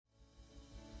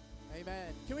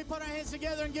Amen. Can we put our hands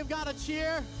together and give God a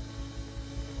cheer?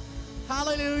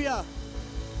 Hallelujah.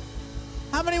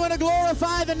 How many want to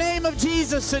glorify the name of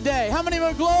Jesus today? How many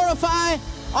want to glorify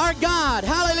our God?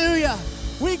 Hallelujah.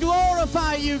 We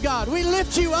glorify you, God. We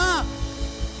lift you up.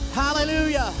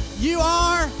 Hallelujah. You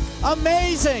are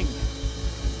amazing.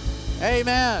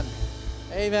 Amen.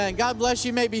 Amen. God bless you.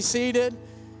 You may be seated.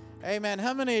 Amen.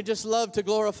 How many just love to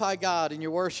glorify God in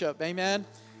your worship? Amen.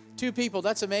 2 people.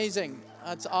 That's amazing.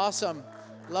 That's awesome.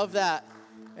 Love that.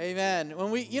 Amen.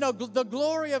 When the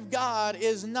glory of God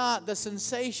is not the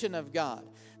sensation of God.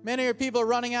 Many of people are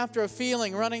running after a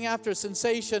feeling, running after a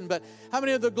sensation, but how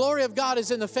many of the glory of God is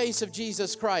in the face of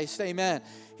Jesus Christ? Amen.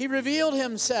 He revealed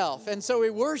himself, and so we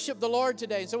worship the Lord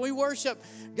today. So we worship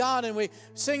God and we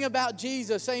sing about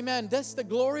Jesus. Amen. That's the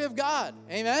glory of God.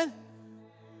 Amen.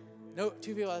 No,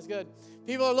 2 people. That's good.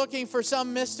 People are looking for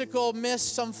some mystical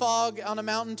mist, some fog on a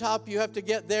mountaintop. You have to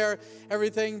get there,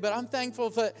 everything. But I'm thankful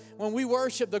that when we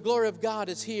worship, the glory of God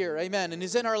is here. Amen. And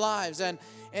is in our lives. And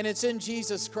it's in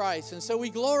Jesus Christ. And so we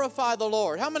glorify the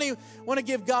Lord. How many want to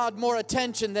give God more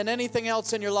attention than anything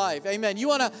else in your life? Amen. You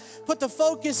want to put the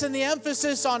focus and the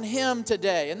emphasis on Him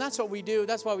today. And that's what we do.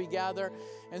 That's why we gather.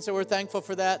 And so we're thankful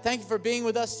for that. Thank you for being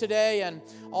with us today, and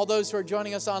all those who are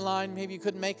joining us online. Maybe you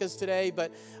couldn't make us today,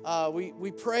 but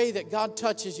we pray that God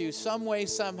touches you some way,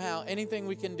 somehow, anything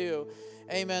we can do.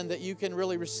 Amen, that you can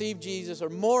really receive Jesus or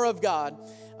more of God.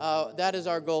 That is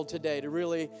our goal today, to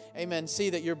really, amen, see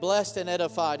that you're blessed and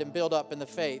edified and built up in the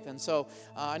faith. And so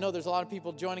I know there's a lot of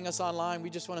people joining us online. We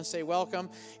just want to say welcome.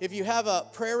 If you have a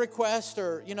prayer request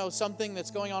or, something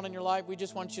that's going on in your life, we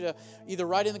just want you to either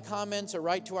write in the comments or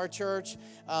write to our church.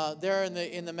 There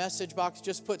in the message box,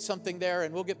 just put something there,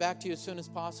 and we'll get back to you as soon as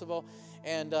possible.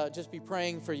 And just be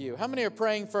praying for you. How many are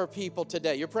praying for people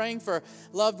today? You're praying for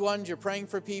loved ones. You're praying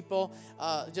for people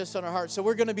just on our hearts. So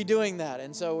we're going to be doing that,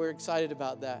 and so we're excited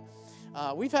about that.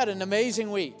 We've had an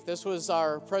amazing week. This was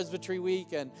our presbytery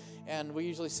week, and we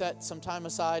usually set some time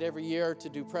aside every year to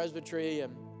do presbytery.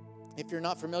 And if you're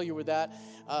not familiar with that,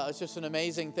 it's just an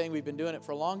amazing thing. We've been doing it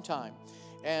for a long time.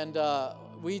 And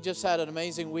we just had an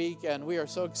amazing week, and we are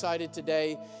so excited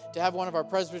today to have one of our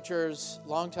presbyters,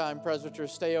 longtime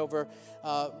presbyters, stay over.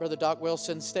 Brother Doc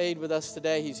Wilson stayed with us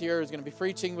today. He's here. He's going to be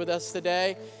preaching with us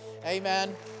today.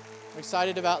 Amen. I'm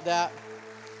excited about that.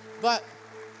 But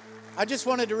I just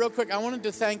wanted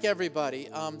to thank everybody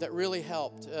that really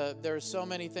helped. There are so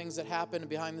many things that happen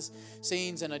behind the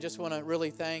scenes, and I just want to really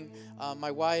thank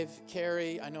my wife,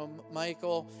 Carrie. I know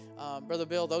Michael, Brother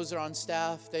Bill, those are on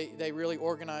staff. They really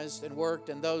organized and worked,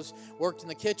 and those worked in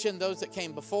the kitchen, those that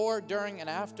came before, during, and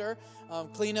after.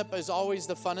 Cleanup is always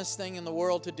the funnest thing in the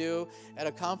world to do at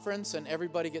a conference, and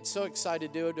everybody gets so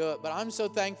excited to do it. But I'm so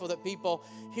thankful that people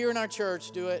here in our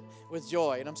church do it with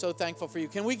joy, and I'm so thankful for you.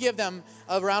 Can we give them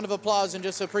a round of applause and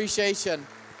just appreciation?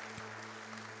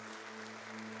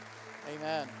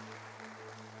 Amen.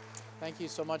 Thank you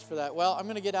so much for that. Well, I'm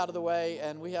going to get out of the way,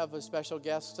 and we have a special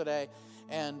guest today,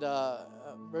 and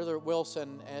Brother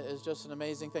Wilson is just an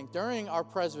amazing thing. During our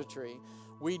presbytery,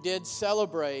 we did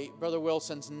celebrate Brother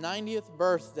Wilson's 90th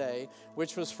birthday,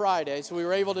 which was Friday, so we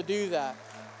were able to do that.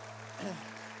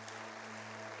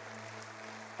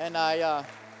 And I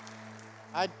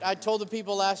told the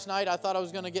people last night I thought I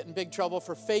was going to get in big trouble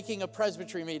for faking a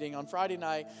presbytery meeting on Friday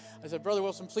night. I said, Brother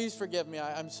Wilson, please forgive me.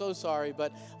 I'm so sorry,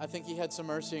 but I think he had some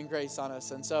mercy and grace on us.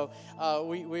 And so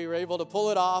we were able to pull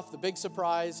it off, the big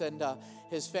surprise, and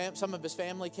some of his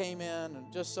family came in,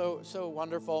 and just so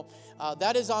wonderful.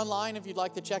 That is online if you'd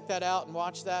like to check that out and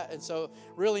watch that. And so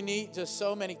really neat, just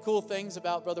so many cool things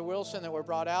about Brother Wilson that were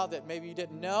brought out that maybe you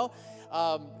didn't know.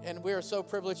 And we are so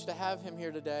privileged to have him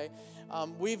here today.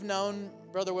 We've known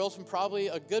Brother Wilson probably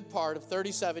a good part of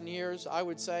 37 years, I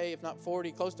would say, if not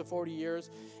 40, close to 40 years.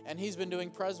 And he's been doing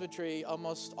presbytery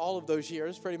almost all of those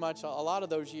years, pretty much a lot of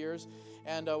those years.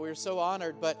 And we're so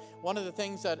honored. But one of the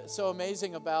things that's so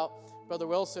amazing about Brother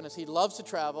Wilson is he loves to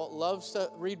travel, loves to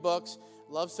read books,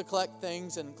 loves to collect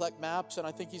things and collect maps. And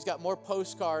I think he's got more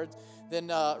postcards than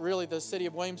really the city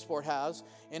of Williamsport has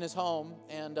in his home,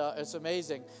 and it's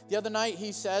amazing. The other night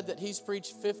he said that he's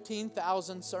preached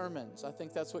 15,000 sermons. I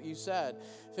think that's what you said,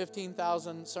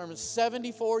 15,000 sermons,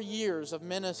 74 years of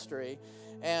ministry,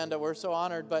 and we're so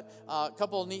honored. But a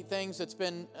couple of neat things. It's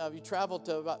been, you traveled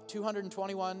to about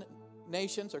 221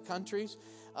 nations or countries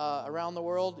around the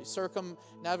world. He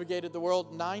circumnavigated the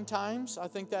world 9 times, I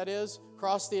think that is,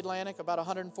 crossed the Atlantic about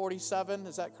 147,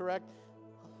 is that correct?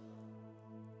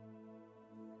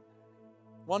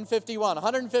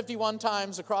 151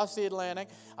 times across the Atlantic.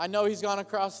 I know he's gone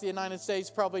across the United States,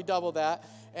 probably double that,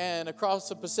 and across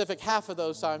the Pacific, half of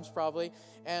those times probably,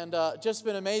 and just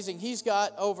been amazing. He's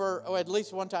got over, at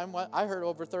least one time, I heard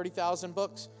over 30,000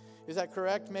 books. Is that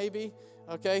correct, maybe?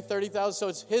 Okay, 30,000. So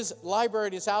it's his library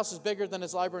at his house is bigger than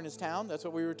his library in his town. That's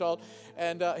what we were told.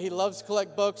 And he loves to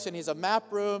collect books, and he's a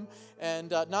map room.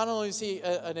 And not only is he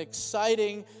an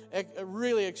exciting, a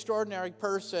really extraordinary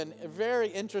person, very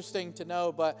interesting to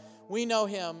know, but we know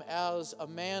him as a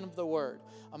man of the Word,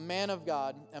 a man of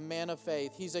God, a man of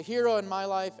faith. He's a hero in my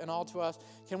life and all to us.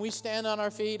 Can we stand on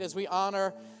our feet as we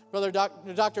honor Brother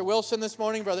Dr. Wilson this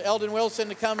morning, Brother Eldon Wilson,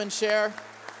 to come and share?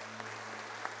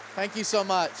 Thank you so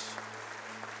much.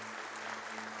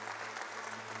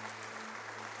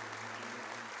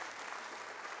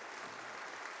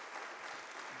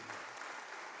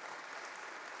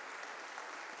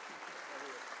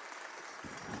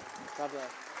 God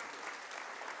bless.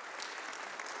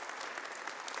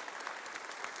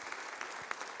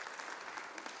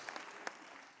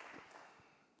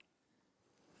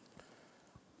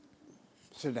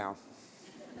 Sit down.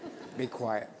 Be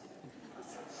quiet.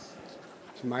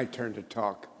 It's my turn to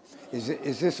talk.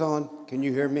 Is this on? Can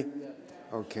you hear me?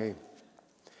 Okay.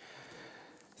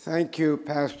 Thank you,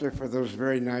 Pastor, for those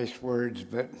very nice words,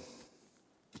 but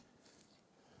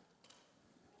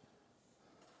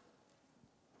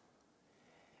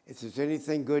if there's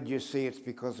anything good you see, it's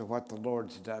because of what the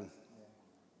Lord's done.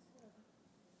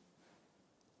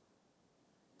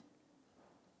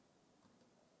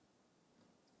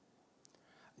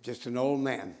 I'm just an old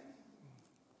man.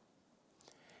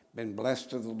 Been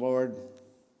blessed of the Lord.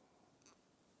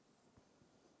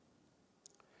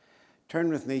 Turn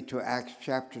with me to Acts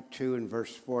chapter 2 and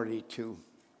verse 42.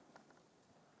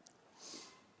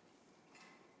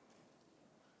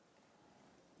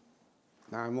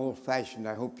 Now, I'm old-fashioned.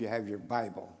 I hope you have your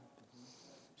Bible.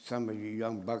 Some of you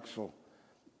young bucks will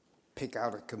pick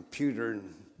out a computer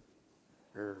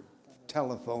or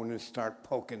telephone and start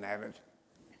poking at it.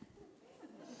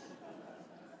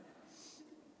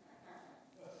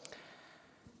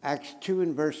 Acts 2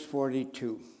 and verse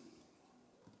 42.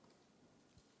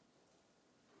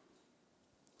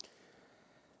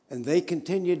 And they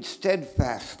continued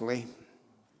steadfastly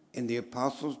in the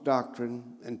apostles'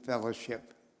 doctrine and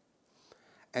fellowship,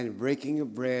 and in breaking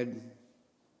of bread,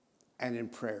 and in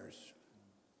prayers.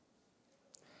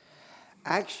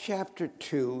 Acts chapter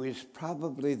 2 is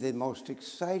probably the most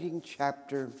exciting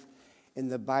chapter in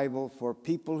the Bible for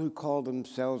people who call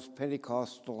themselves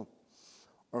Pentecostal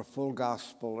or full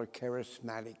gospel or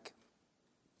charismatic.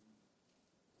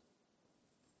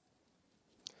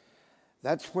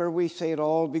 That's where we say it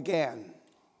all began,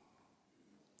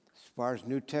 as far as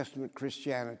New Testament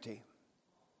Christianity.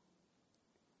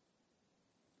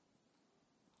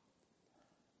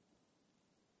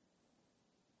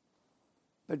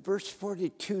 But verse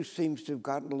 42 seems to have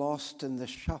gotten lost in the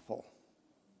shuffle.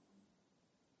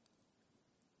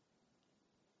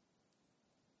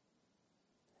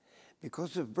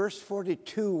 Because if verse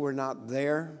 42 were not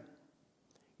there,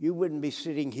 you wouldn't be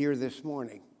sitting here this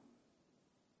morning.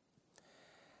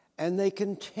 And they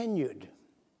continued.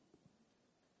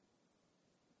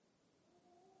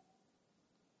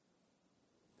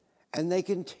 And they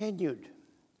continued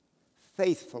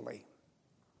faithfully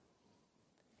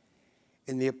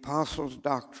in the apostles'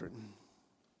 doctrine.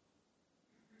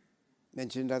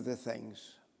 Mentioned other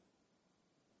things.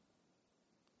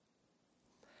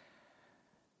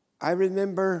 I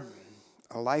remember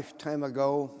a lifetime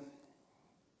ago,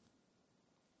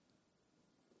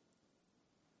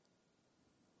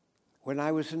 when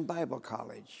I was in Bible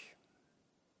college.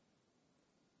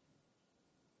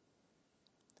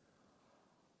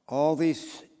 All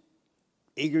these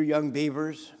eager young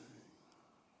beavers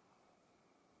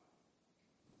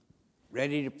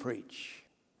ready to preach.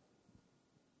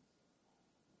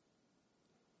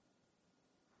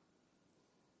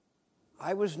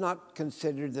 I was not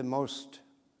considered the most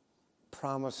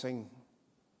promising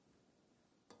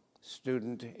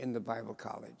student in the Bible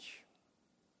college.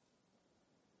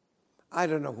 I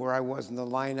don't know where I was in the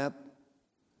lineup.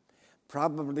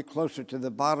 Probably closer to the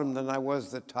bottom than I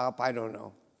was the top. I don't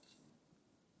know.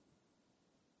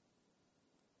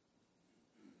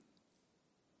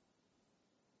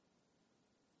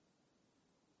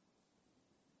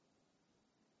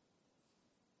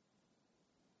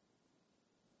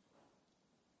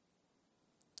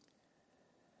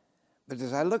 But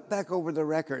as I look back over the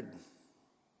record,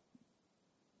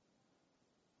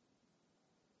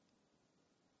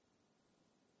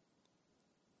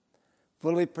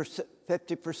 fully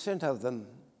 50% of them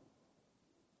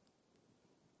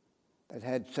that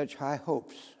had such high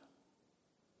hopes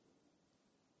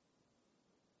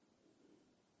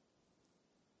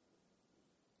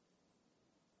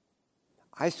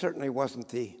I certainly wasn't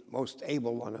the most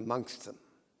able one amongst them.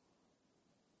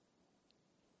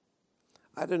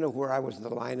 I don't know where I was in the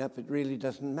lineup. It really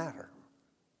doesn't matter.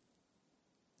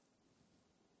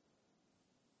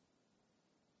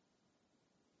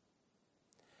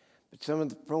 But some of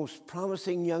the most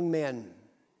promising young men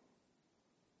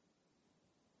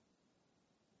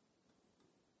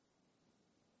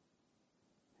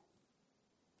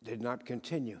did not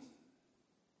continue.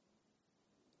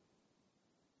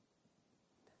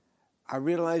 I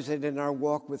realize that in our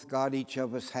walk with God, each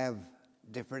of us have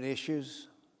different issues,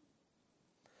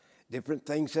 different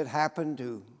things that happen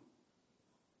to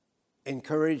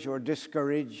encourage or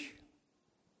discourage,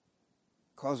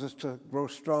 cause us to grow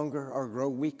stronger or grow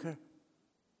weaker.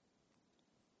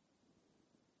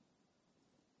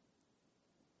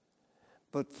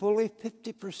 But fully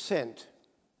 50%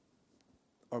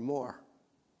 or more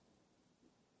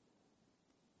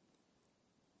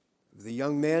of the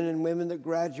young men and women that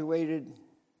graduated,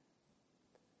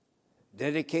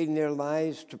 dedicating their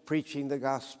lives to preaching the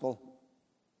gospel,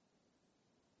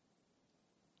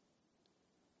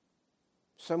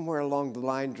 somewhere along the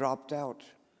line dropped out.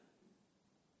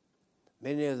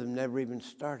 Many of them never even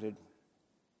started.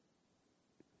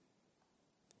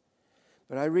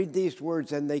 But I read these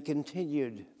words, and they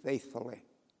continued faithfully.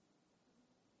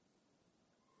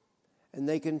 And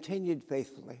they continued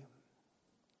faithfully.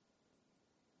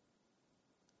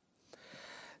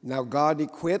 Now God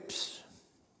equips.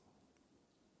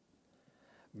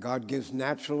 God gives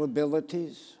natural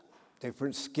abilities,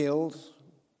 different skills,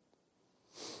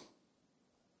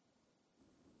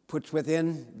 puts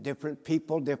within different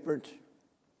people different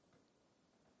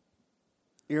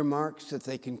earmarks that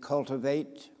they can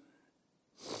cultivate.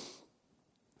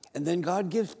 And then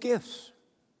God gives gifts,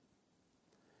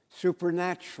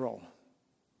 supernatural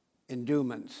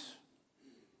endowments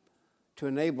to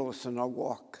enable us in our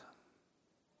walk.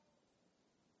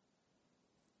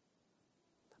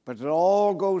 But it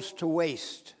all goes to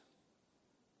waste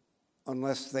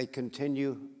unless they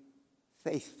continue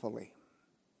faithfully.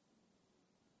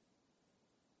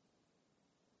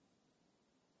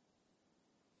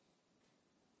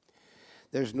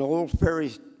 There's an old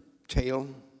fairy tale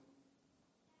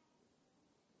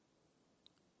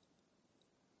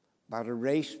about a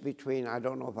race between, I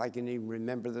don't know if I can even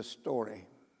remember the story.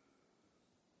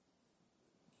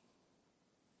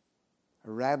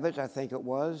 A rabbit, I think it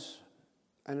was,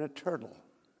 and a turtle.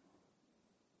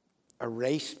 A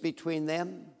race between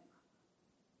them?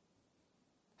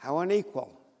 How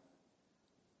unequal.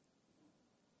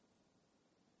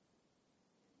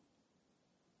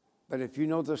 But if you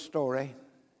know the story,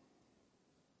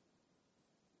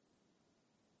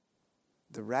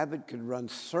 the rabbit could run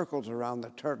circles around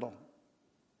the turtle.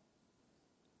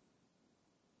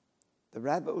 The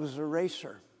rabbit was a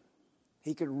racer.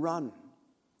 He could run.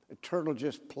 The turtle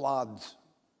just plods.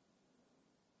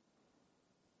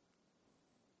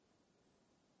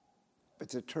 But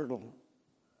the turtle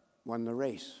won the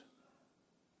race.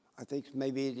 I think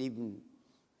maybe it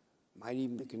might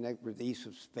even be connected with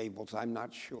Aesop's fables. I'm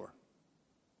not sure.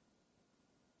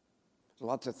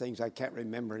 Lots of things I can't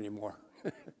remember anymore.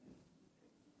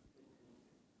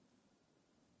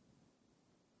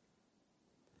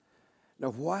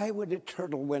 Now, why would a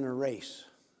turtle win a race?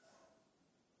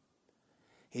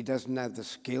 He doesn't have the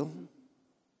skill.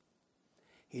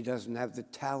 He doesn't have the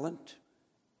talent.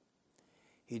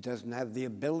 He doesn't have the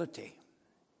ability.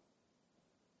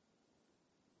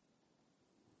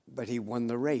 But he won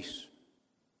the race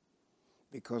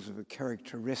because of a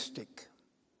characteristic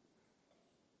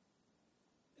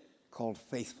called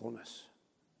faithfulness.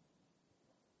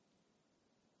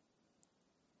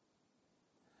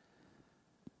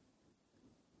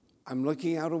 I'm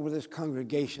looking out over this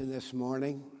congregation this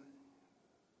morning.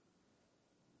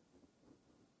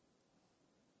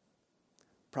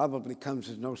 Probably comes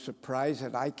as no surprise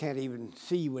that I can't even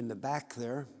see you in the back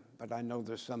there, but I know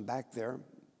there's some back there.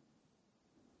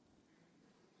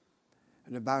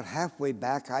 And about halfway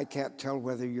back, I can't tell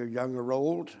whether you're young or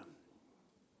old.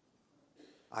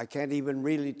 I can't even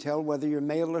really tell whether you're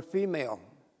male or female.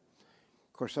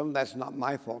 Of course, some of that's not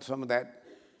my fault. Some of that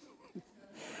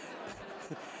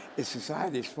is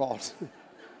society's fault.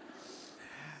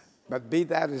 But be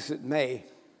that as it may,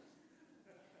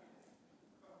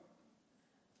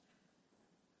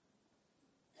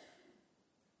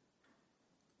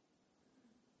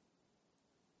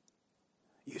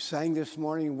 you sang this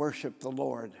morning, worship the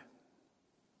Lord.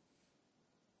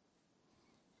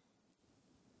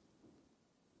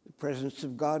 The presence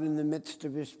of God in the midst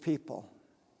of his people.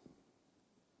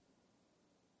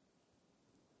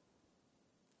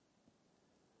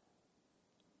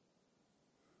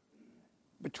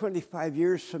 But But 25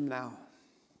 years from now,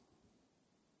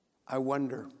 I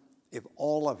wonder if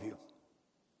all of you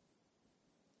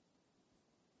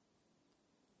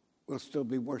will still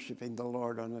be worshiping the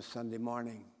Lord on a Sunday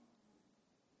morning.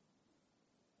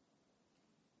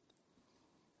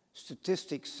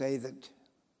 Statistics say that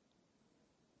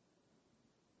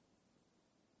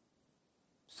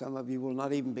some of you will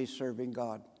not even be serving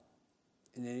God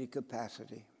in any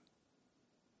capacity.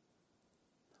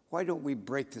 Why don't we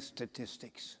break the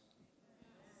statistics?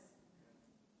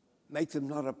 Make them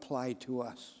not apply to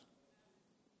us.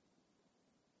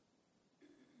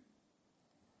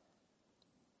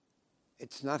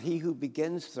 It's not he who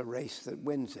begins the race that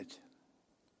wins it.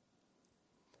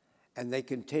 And they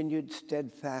continued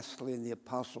steadfastly in the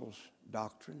apostles'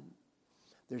 doctrine.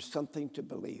 There's something to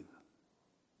believe.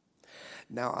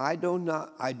 Now, I do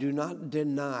not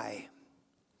deny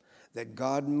that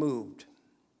God moved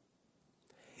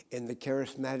in the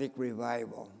charismatic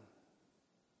revival.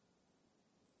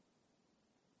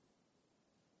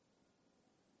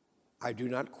 I do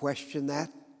not question that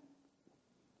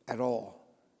at all.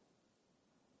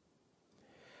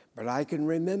 But I can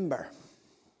remember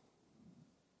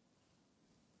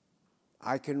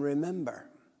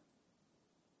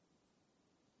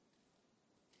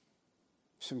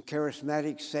some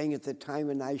charismatics saying at the time,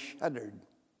 and I shuddered,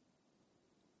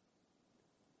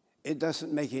 it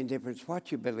doesn't make any difference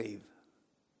what you believe.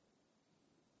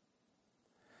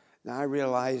 Now I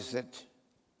realize that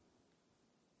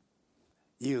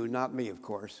you, not me of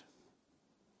course,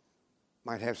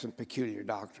 might have some peculiar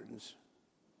doctrines.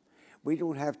 We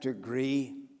don't have to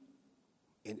agree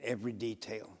in every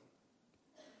detail.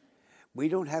 We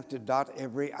don't have to dot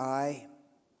every I,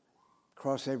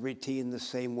 cross every T in the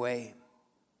same way.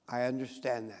 I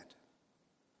understand that.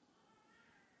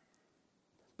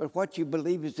 But what you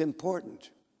believe is important.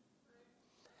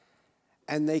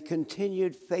 And they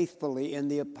continued faithfully in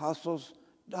the apostles'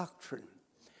 doctrine.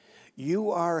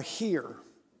 You are here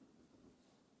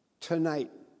tonight,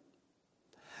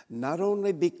 not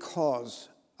only because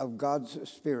of God's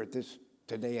Spirit,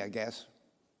 today, I guess,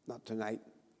 not tonight.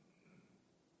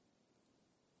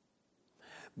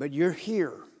 But you're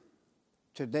here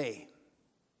today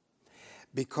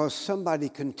because somebody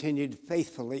continued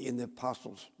faithfully in the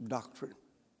apostles' doctrine.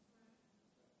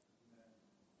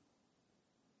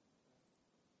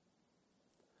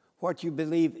 What you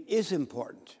believe is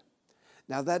important.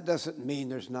 Now, that doesn't mean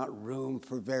there's not room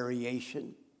for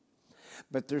variation,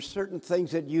 but there's certain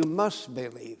things that you must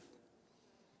believe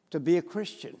to be a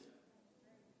Christian.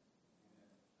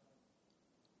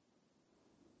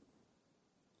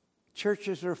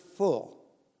 Churches are full.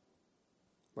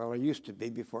 Well, it used to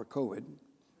be before COVID.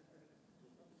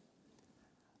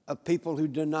 Of people who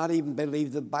do not even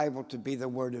believe the Bible to be the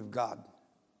Word of God.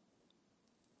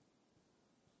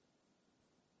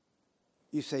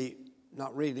 You say,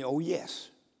 not really. Oh, yes.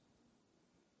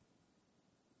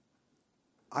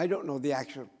 I don't know the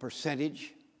actual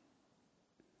percentage,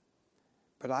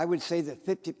 but I would say that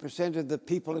 50% of the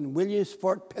people in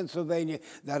Williamsport, Pennsylvania,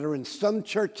 that are in some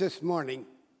church this morning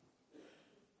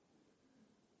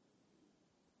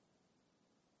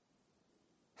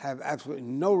have absolutely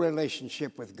no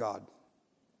relationship with God.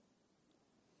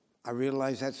 I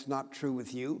realize that's not true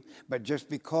with you, but just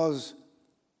because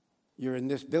you're in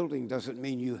this building doesn't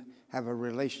mean you have a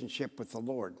relationship with the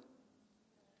Lord.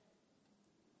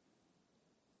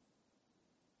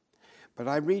 But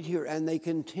I read here, and they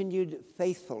continued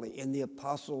faithfully in the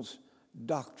apostles'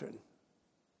 doctrine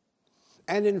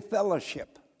and in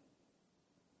fellowship.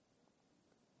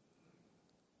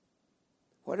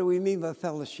 What do we mean by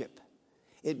fellowship?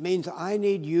 It means I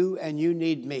need you and you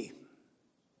need me.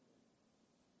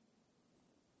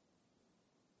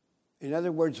 In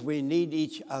other words, we need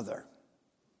each other.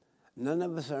 None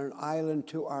of us are an island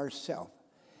to ourselves.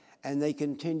 And they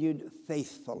continued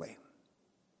faithfully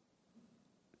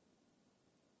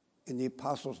in the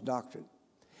apostles' doctrine.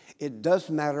 It does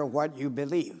matter what you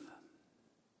believe.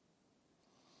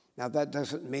 Now, that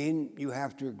doesn't mean you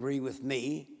have to agree with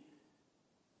me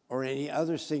or any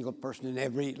other single person in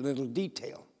every little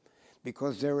detail,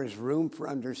 because there is room for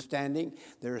understanding,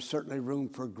 there is certainly room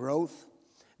for growth,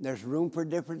 there's room for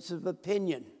difference of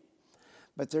opinion.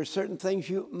 But there are certain things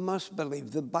you must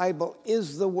believe. The Bible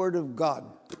is the Word of God.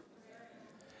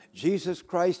 Jesus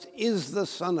Christ is the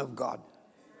Son of God.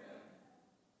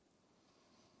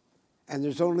 And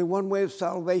there's only one way of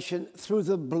salvation, through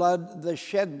the blood, the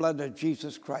shed blood of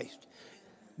Jesus Christ.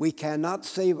 We cannot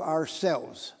save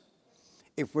ourselves.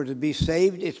 If we're to be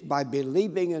saved, it's by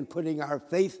believing and putting our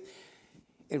faith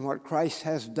in what Christ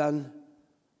has done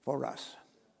for us.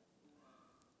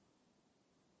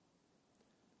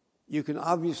 You can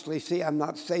obviously see I'm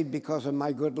not saved because of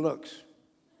my good looks,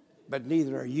 but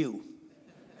neither are you.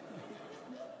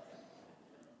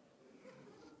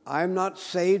 I'm not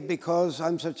saved because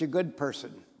I'm such a good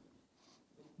person,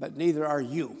 but neither are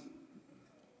you.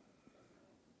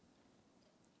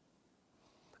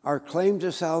 Our claim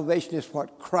to salvation is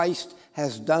what Christ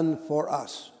has done for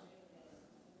us.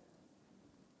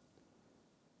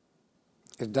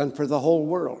 It's done for the whole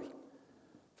world.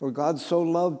 For God so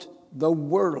loved the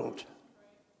world,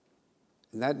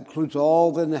 and that includes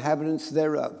all the inhabitants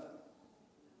thereof.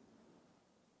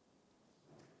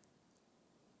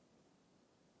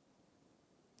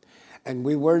 And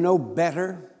we were no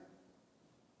better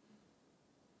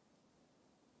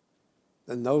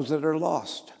than those that are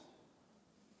lost.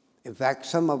 In fact,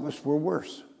 some of us were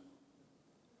worse.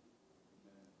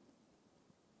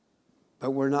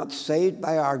 But we're not saved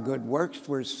by our good works.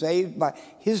 We're saved by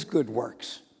his good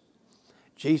works.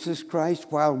 Jesus Christ,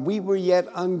 while we were yet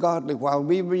ungodly, while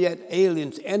we were yet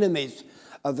aliens, enemies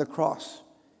of the cross,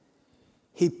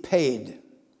 he paid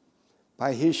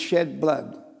by his shed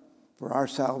blood for our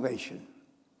salvation.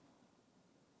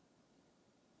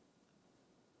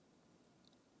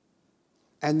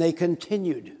 And they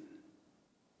continued.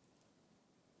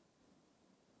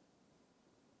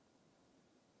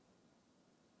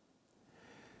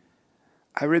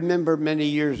 I remember many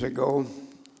years ago,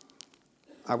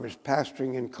 I was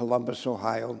pastoring in Columbus,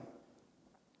 Ohio,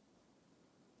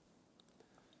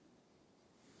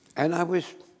 and I was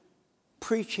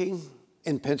preaching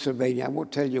in Pennsylvania. I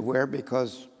won't tell you where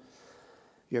because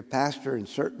your pastor and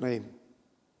certainly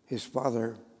his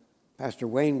father, Pastor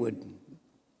Wayne, would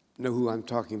know who I'm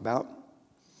talking about.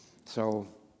 So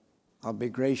I'll be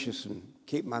gracious and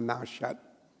keep my mouth shut.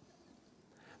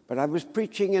 But I was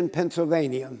preaching in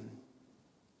Pennsylvania.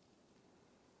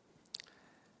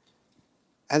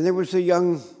 And there was a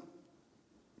young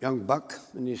buck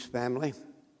and his family.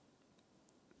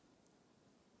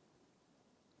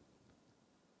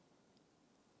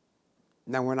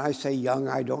 Now, when I say young,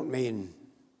 I don't mean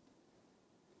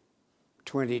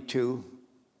 22.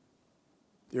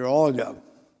 You're all young.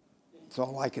 That's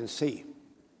all I can see.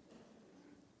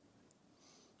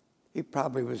 He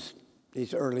probably was in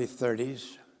his early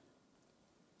 30s.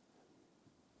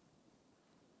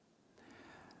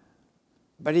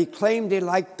 But he claimed he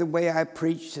liked the way I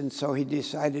preached, and so he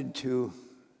decided to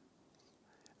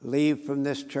leave from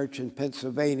this church in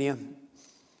Pennsylvania.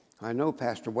 I know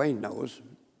Pastor Wayne knows.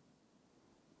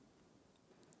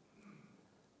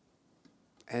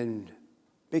 And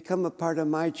become a part of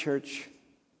my church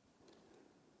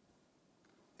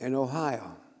in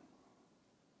Ohio.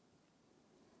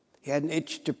 He had an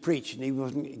itch to preach, and he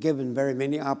wasn't given very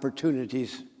many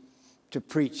opportunities to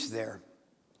preach there.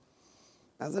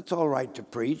 Now, that's all right to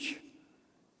preach.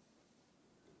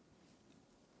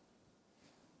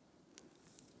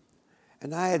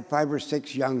 And I had 5 or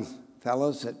 6 young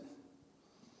fellows that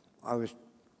I was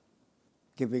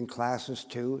giving classes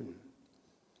to and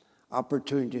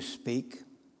opportunity to speak.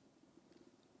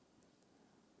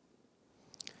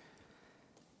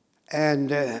 And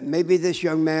maybe this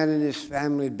young man and his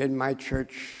family had been in my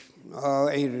church 8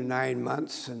 or 9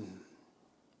 months, and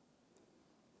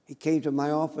he came to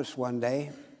my office one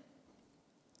day.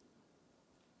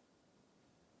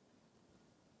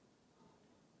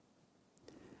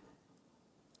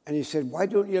 And he said, "Why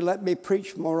don't you let me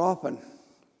preach more often?"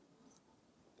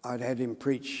 I'd had him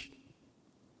preach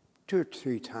 2 or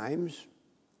 3 times.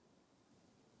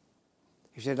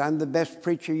 He said, "I'm the best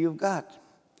preacher you've got."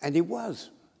 And he was.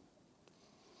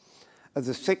 Of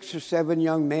the 6 or 7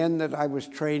 young men that I was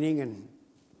training and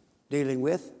dealing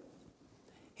with,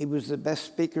 he was the best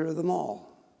speaker of them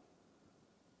all.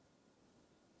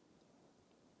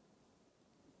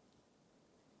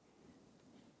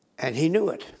 And he knew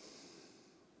it.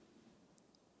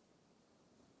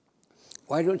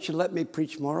 "Why don't you let me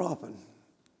preach more often?"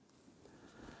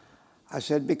 I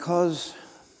said, "Because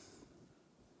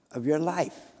of your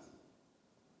life.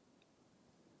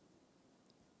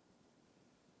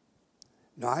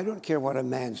 Now, I don't care what a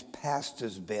man's past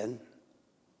has been,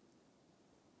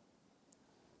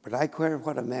 but I care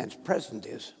what a man's present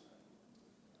is."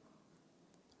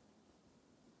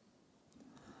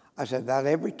 I said, "About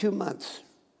every 2 months,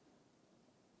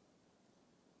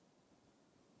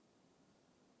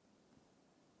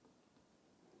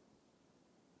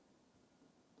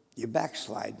 you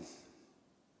backslide.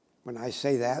 When I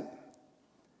say that,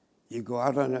 you go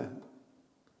out on a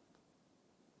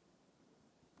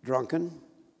drunken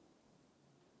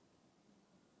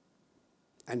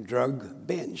and drug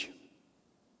binge.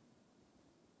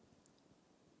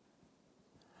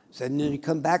 So then you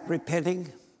come back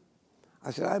repenting.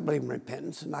 I said, I believe in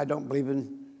repentance, and I don't believe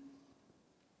in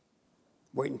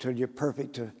waiting until you're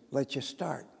perfect to let you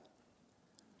start.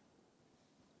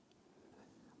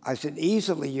 I said,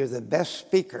 easily you're the best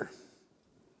speaker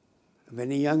of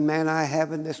any young man I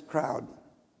have in this crowd.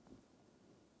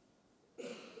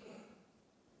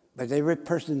 But every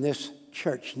person in this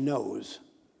church knows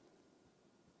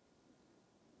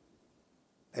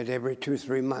that every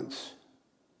 2-3 months,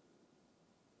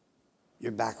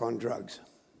 you're back on drugs.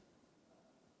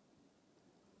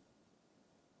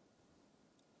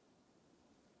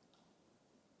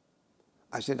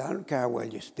 I said, I don't care how well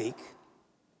you speak.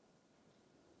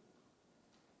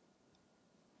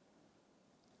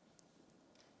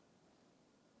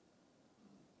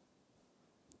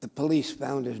 The police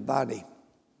found his body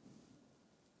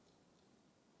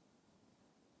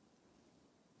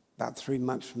about 3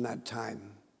 months from that time,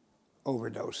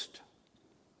 overdosed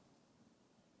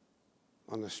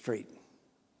on the street.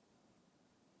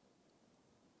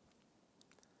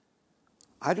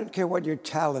 I don't care what your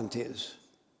talent is.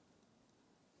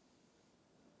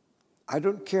 I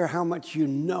don't care how much you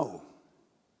know.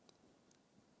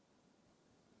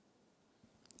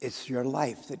 It's your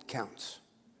life that counts.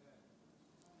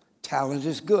 Talent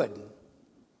is good.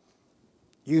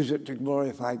 Use it to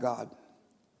glorify God.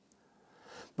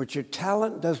 But your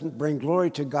talent doesn't bring glory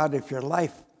to God if your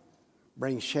life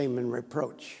brings shame and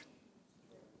reproach.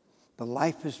 The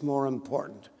life is more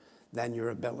important than your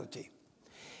ability.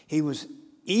 He was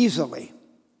easily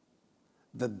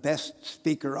the best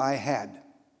speaker I had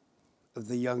of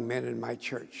the young men in my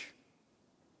church.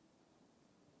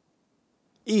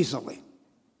 Easily.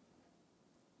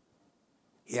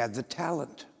 He had the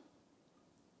talent.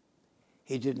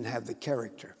 He didn't have the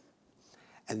character.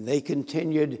 And they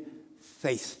continued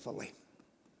faithfully.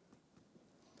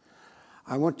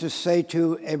 I want to say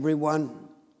to everyone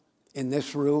in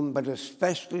this room, but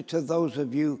especially to those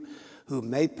of you who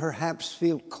may perhaps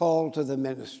feel called to the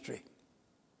ministry,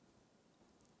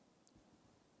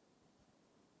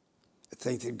 I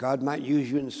think that God might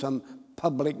use you in some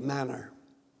public manner.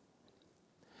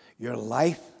 Your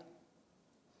life,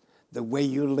 the way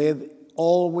you live,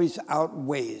 always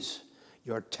outweighs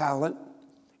your talent,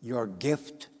 your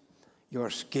gift,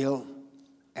 your skill,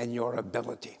 and your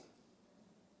ability.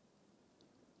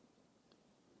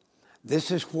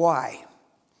 This is why,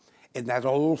 in that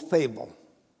old fable,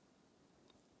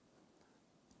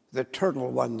 the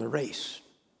turtle won the race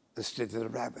instead of the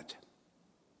rabbit.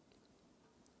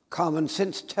 Common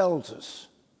sense tells us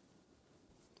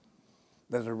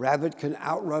that a rabbit can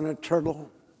outrun a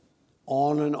turtle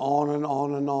on and on and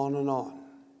on and on and on.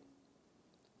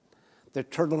 The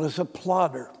turtle is a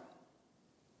plodder.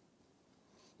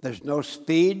 There's no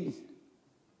speed,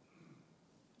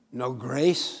 no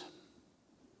grace.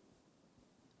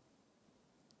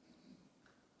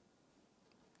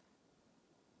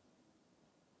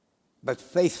 But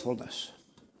faithfulness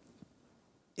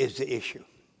is the issue.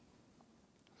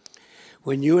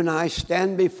 When you and I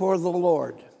stand before the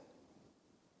Lord,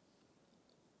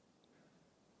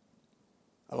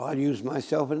 I'll use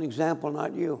myself as an example,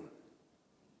 not you.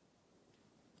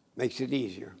 Makes it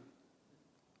easier.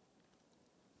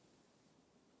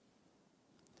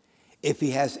 If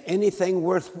he has anything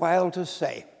worthwhile to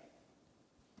say,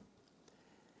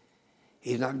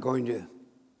 he's not going to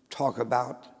talk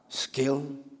about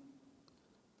skill,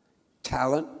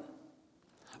 talent,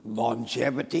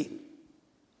 longevity,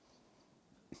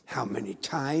 how many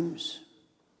times,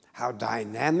 how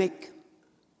dynamic.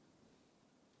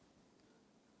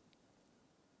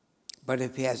 But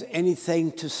if he has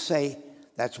anything to say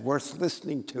that's worth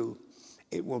listening to,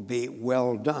 it will be,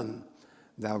 well done,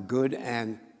 thou good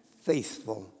and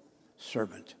faithful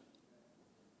servant.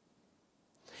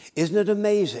 Isn't it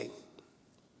amazing?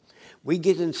 We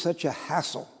get in such a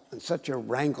hassle and such a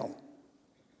wrangle.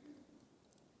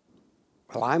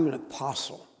 Well, I'm an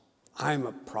apostle. I'm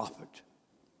a prophet.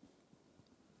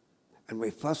 And we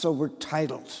fuss over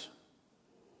titles.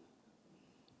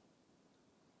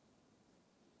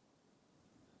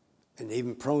 And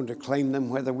even prone to claim them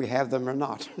whether we have them or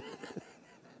not.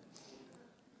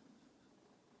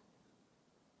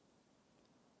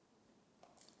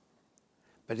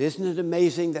 But isn't it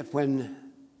amazing that when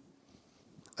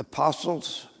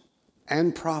apostles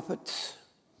and prophets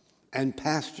and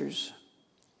pastors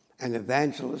and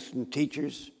evangelists and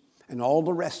teachers and all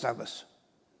the rest of us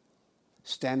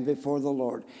stand before the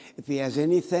Lord, if he has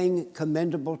anything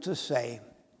commendable to say,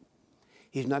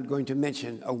 he's not going to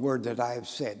mention a word that I have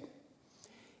said.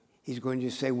 He's going to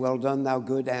say, well done, thou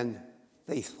good and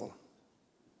faithful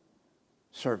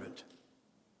servant.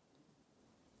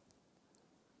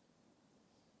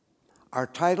 Our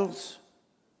titles,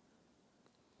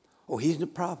 Oh, he's a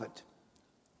prophet.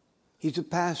 He's a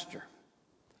pastor.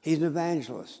 He's an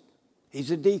evangelist. He's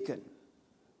a deacon,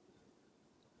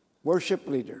 worship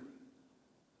leader,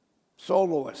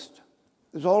 soloist.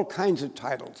 There's all kinds of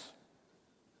titles.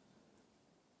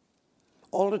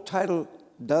 All the title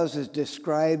does is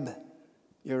describe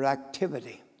your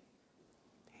activity.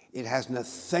 It has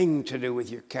nothing to do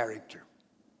with your character.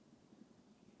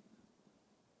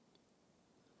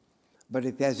 But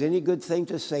if he has any good thing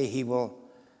to say, he will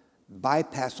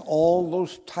bypass all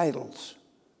those titles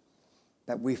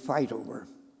that we fight over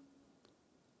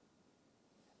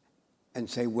and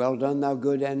say, well done, thou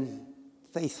good and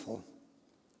faithful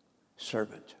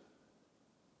servant.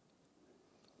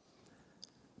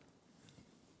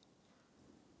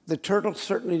 The turtle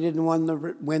certainly didn't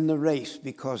win the race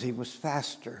because he was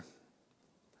faster,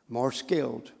 more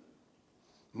skilled,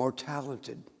 more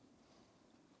talented,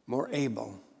 more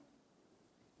able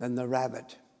than the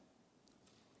rabbit.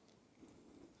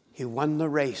 He won the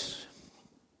race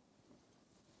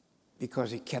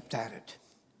because he kept at it.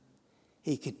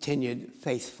 He continued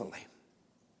faithfully.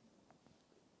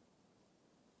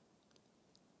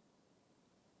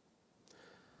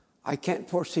 I can't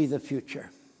foresee the future.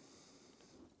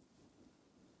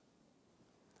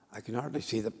 I can hardly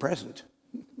see the present.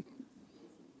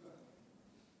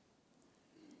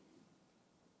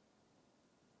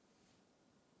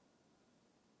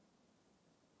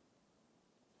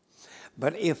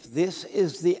 But if this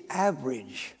is the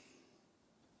average,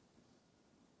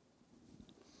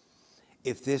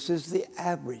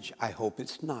 I hope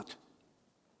it's not.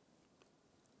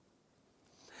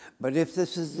 But if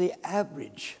this is the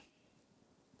average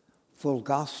full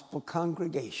gospel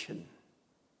congregation,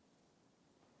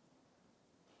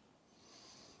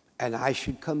 and I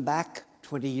should come back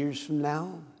 20 years from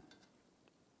now,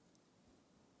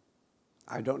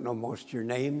 I don't know most of your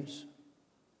names,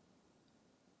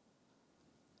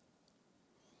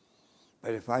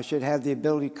 but if I should have the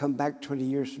ability to come back 20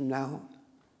 years from now,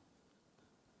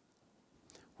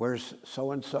 where's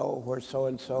so-and-so, where's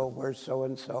so-and-so, where's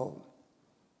so-and-so?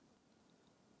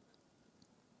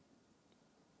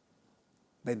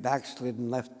 They backslid and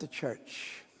left the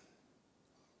church.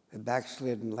 They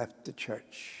backslid and left the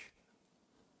church.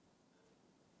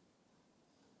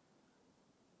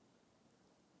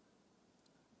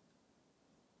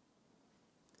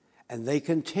 And they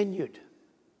continued.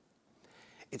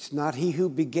 It's not he who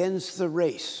begins the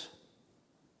race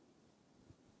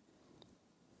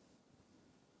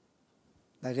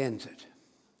that ends it.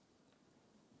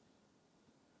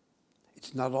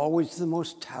 It's not always the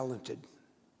most talented.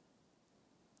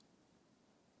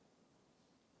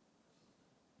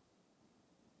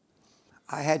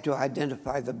 I had to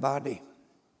identify the body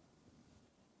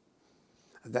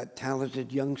of that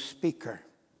talented young speaker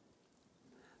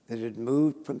that had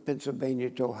moved from Pennsylvania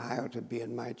to Ohio to be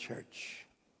in my church.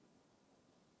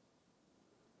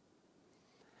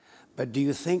 But do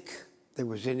you think there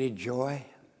was any joy?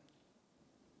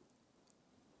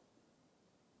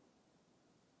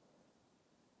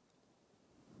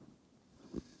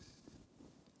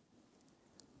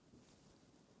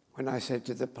 When I said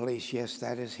to the police, yes,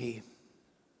 that is he.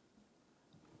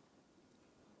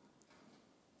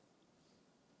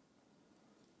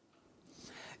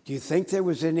 Do you think there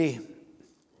was any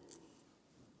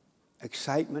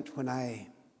excitement when I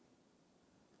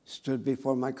stood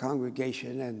before my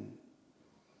congregation and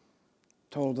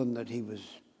told them that he was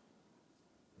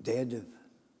dead of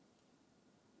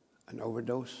an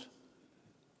overdose?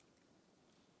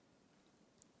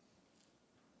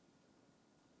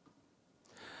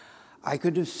 I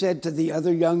could have said to the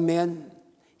other young men,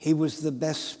 he was the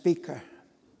best speaker.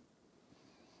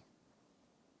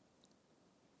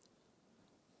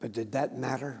 But did that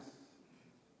matter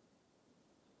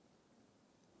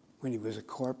when he was a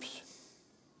corpse?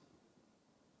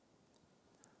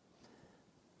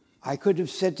 I could have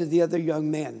said to the other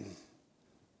young men,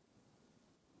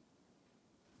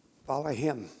 follow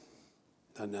him.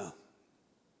 No.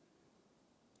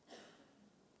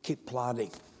 Keep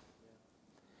plodding.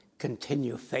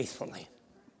 Continue faithfully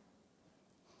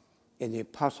in the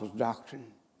apostles' doctrine,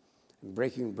 in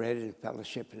breaking bread and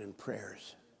fellowship and in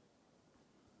prayers.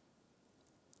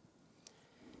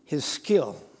 His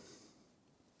skill,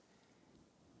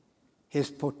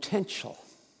 his potential,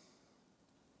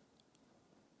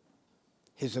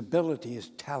 his ability, his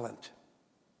talent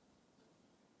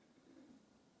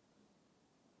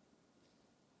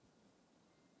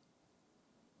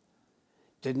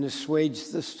didn't assuage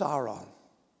the sorrow.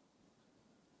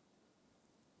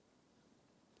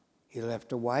 He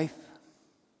left a wife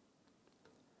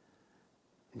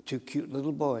and two cute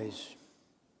little boys,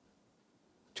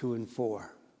 2 and 4.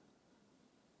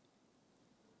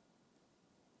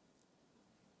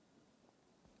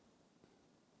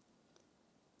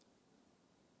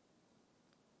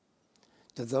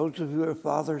 To those of you who are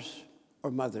fathers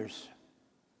or mothers,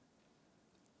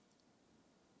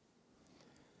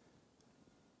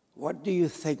 what do you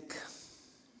think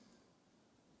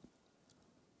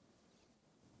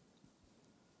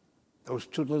those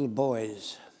two little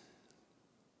boys,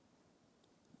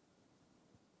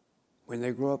 when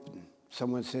they grow up and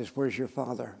someone says, "Where's your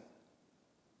father?"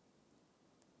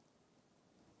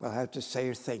 will have to say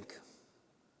or think?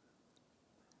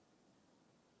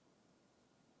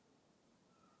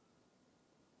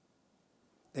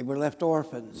 They were left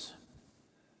orphans.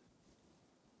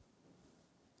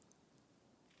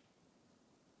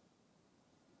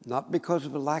 Not because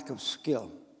of a lack of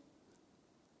skill.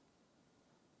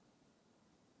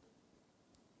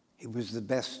 He was the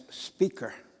best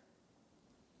speaker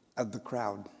of the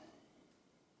crowd.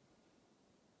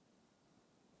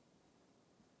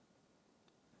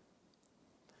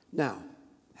 Now,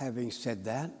 having said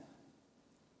that,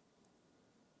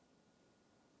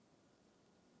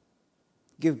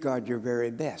 give God your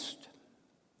very best.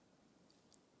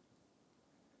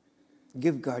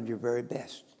 Give God your very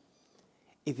best.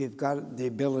 If you've got the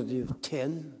ability of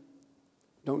 10,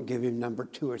 don't give him number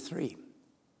 2 or 3.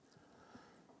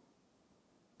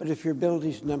 But if your ability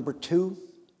is number 2,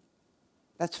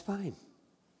 that's fine.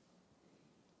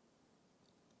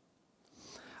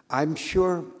 I'm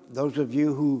sure those of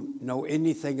you who know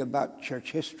anything about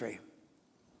church history,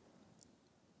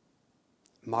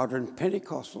 modern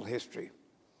Pentecostal history,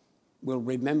 will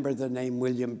remember the name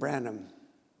William Branham.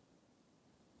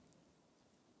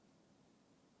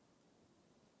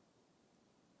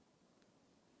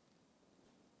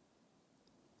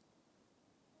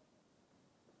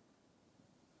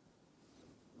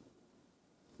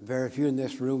 Very few in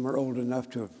this room are old enough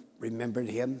to have remembered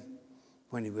him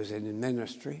when he was in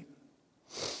ministry.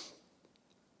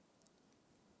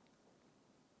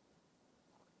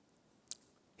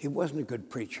 He wasn't a good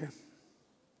preacher.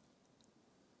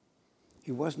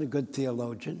 He wasn't a good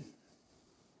theologian.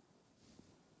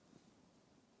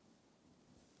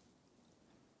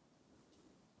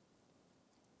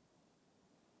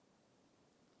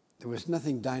 There was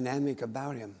nothing dynamic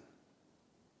about him.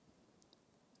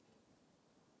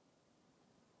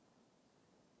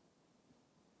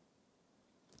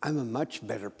 I'm a much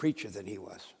better preacher than he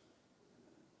was.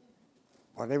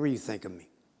 Whatever you think of me.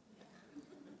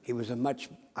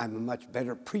 I'm a much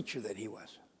better preacher than he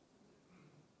was.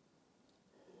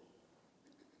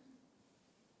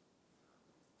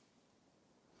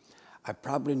 I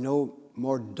probably know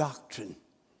more doctrine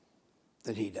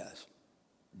than he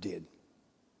did.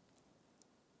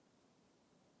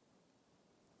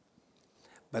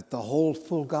 But the whole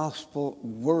full gospel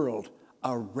world,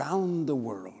 around the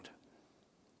world,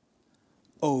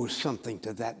 owes something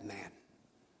to that man,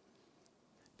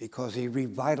 because he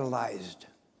revitalized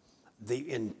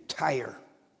the entire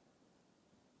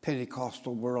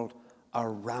Pentecostal world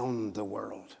around the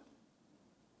world.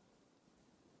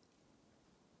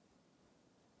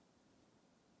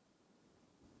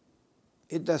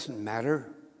 It doesn't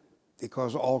matter,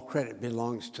 because all credit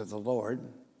belongs to the Lord,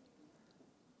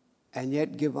 and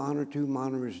yet give honor to whom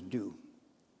honor is due.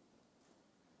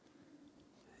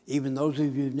 Even those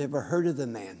of you who've never heard of the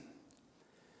man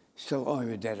still owe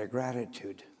him a debt of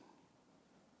gratitude,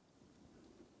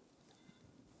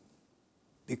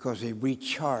 because he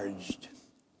recharged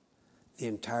the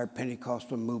entire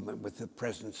Pentecostal movement with the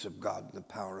presence of God and the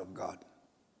power of God.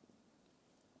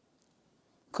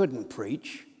 Couldn't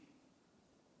preach.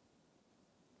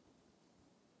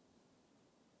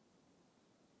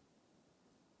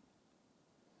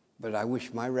 But I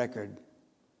wish my record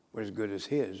were as good as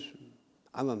his.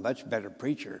 I'm a much better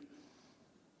preacher,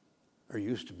 or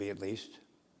used to be at least,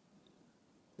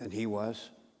 than he was.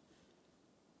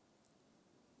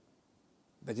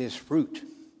 But his fruit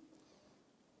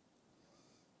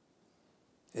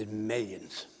is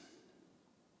millions,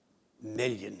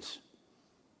 millions,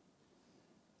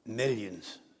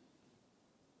 millions.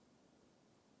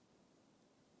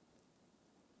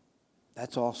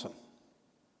 That's awesome.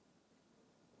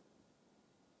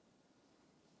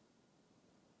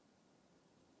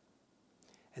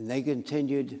 And they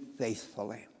continued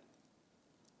faithfully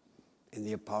in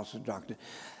the apostles' doctrine.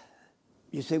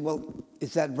 You say, well,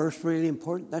 is that verse really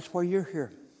important? That's why you're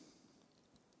here.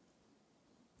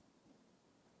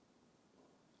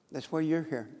 That's why you're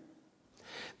here.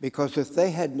 Because if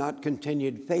they had not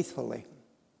continued faithfully,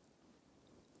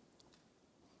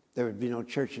 there would be no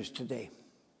churches today.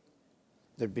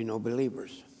 There'd be no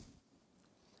believers.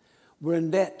 We're in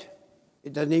debt.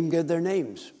 It doesn't even give their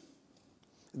names.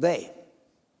 They.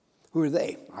 Who are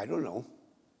they? I don't know.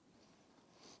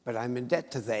 But I'm in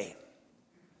debt to they.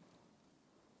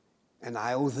 And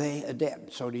I owe they a debt,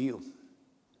 so do you,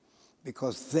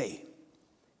 because they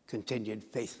continued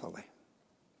faithfully.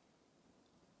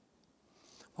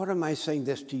 What am I saying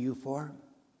this to you for?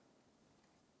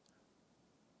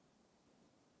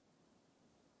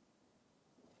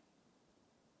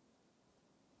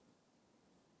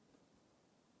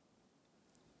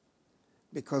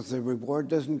 Because the reward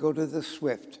doesn't go to the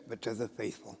swift, but to the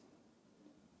faithful.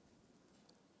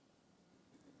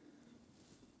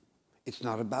 It's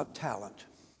not about talent.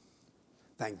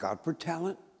 Thank God for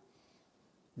talent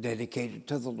dedicated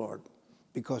to the Lord,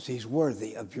 because he's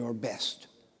worthy of your best.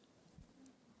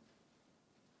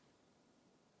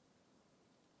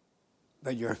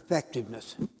 But your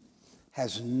effectiveness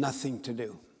has nothing to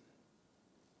do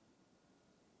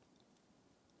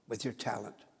with your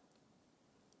talent.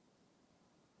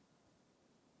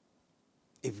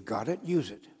 If you got it, use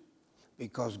it,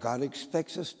 because God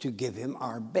expects us to give him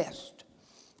our best.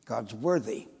 God's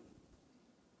worthy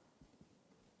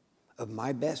of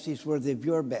my best. He's worthy of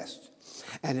your best.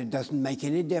 And it doesn't make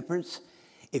any difference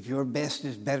if your best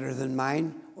is better than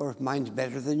mine or if mine's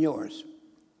better than yours.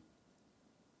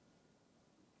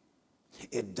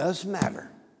 It does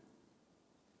matter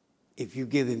if you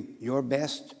give him your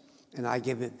best and I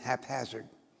give him haphazard,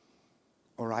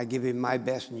 or I give him my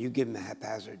best and you give him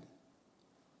haphazard.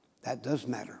 That does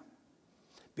matter,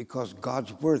 because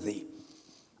God's worthy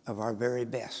of our very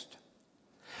best.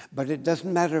 But it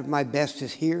doesn't matter if my best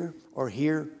is here or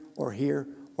here or here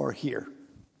or here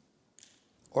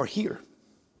or here.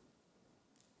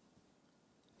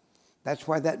 That's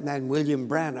why that man William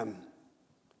Branham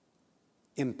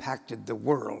impacted the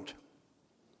world.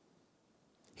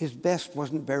 His best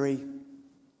wasn't very,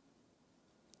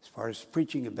 as far as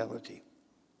preaching ability,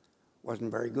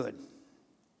 wasn't very good.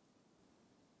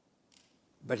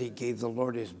 But he gave the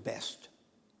Lord his best.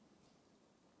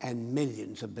 And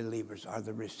millions of believers are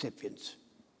the recipients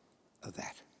of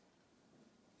that.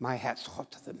 My hat's off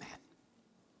to the man.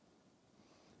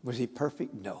 Was he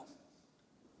perfect? No.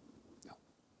 No.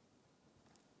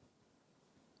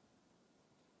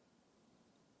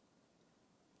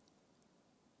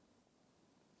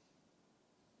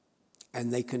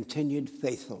 And they continued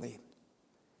faithfully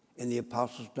in the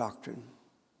apostles' doctrine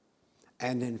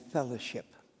and in fellowship.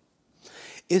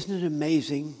 Isn't it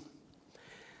amazing?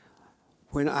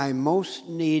 When I most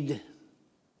need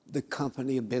the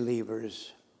company of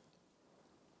believers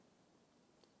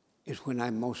is when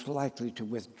I'm most likely to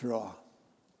withdraw.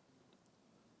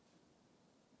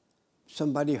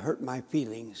 Somebody hurt my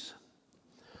feelings,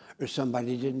 or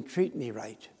somebody didn't treat me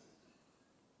right.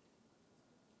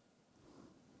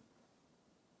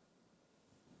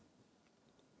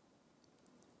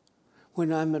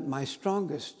 When I'm at my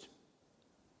strongest,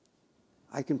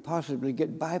 I can possibly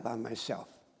get by myself.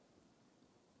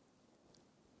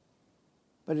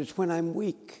 But it's when I'm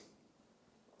weak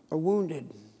or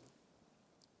wounded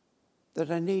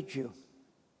that I need you.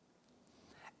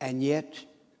 And yet,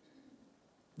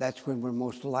 that's when we're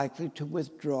most likely to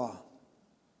withdraw.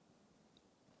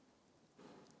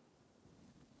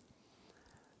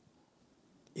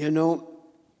 You know,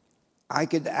 I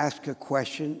could ask a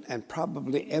question, and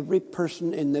probably every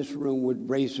person in this room would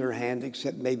raise their hand,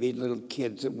 except maybe little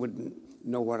kids that wouldn't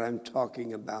know what I'm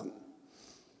talking about,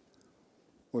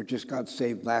 or just got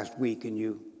saved last week and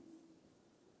you.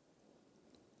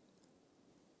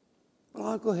 Well,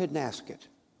 I'll go ahead and ask it.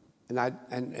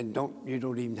 And you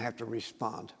don't even have to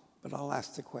respond, but I'll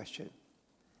ask the question.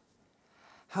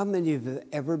 How many of you have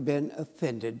ever been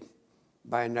offended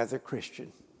by another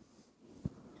Christian?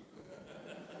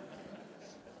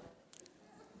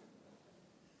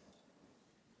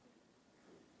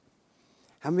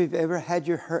 How many of you have ever had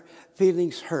your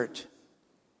feelings hurt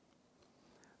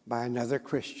by another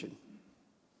Christian?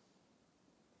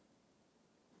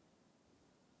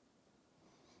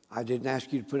 I didn't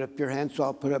ask you to put up your hand, so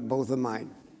I'll put up both of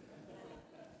mine.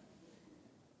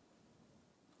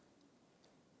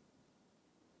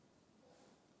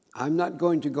 I'm not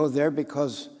going to go there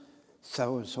because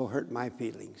so-and-so hurt my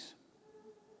feelings.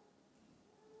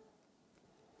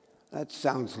 That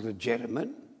sounds legitimate.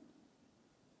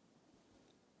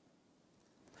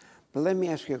 But let me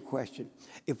ask you a question.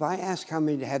 If I ask how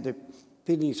many had their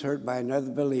feelings hurt by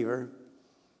another believer,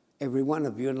 every one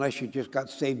of you, unless you just got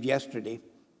saved yesterday,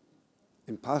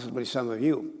 and possibly some of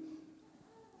you,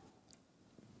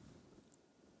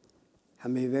 how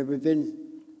many have ever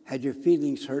had your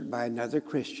feelings hurt by another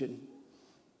Christian?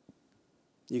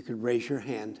 You could raise your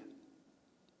hand.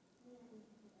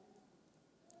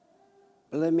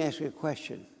 But let me ask you a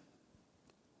question.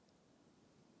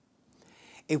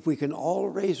 If we can all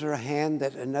raise our hand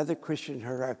that another Christian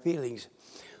hurt our feelings,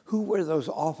 Who were those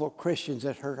awful Christians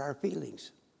that hurt our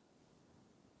feelings?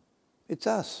 It's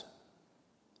us.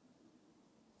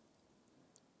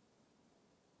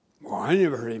 Well, I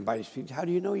never hurt anybody's feelings. How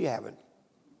do you know you haven't?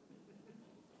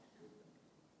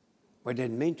 Well, I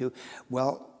didn't mean to.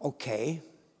 Well, okay.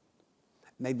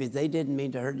 Maybe they didn't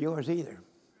mean to hurt yours either.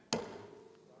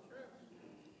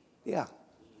 Yeah.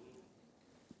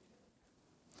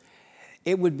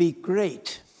 It would be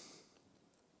great.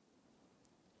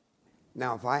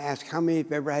 Now, if I ask how many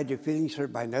have ever had your feelings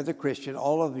hurt by another Christian,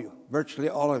 all of you, virtually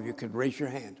all of you, could raise your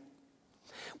hand.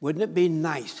 Wouldn't it be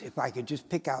nice if I could just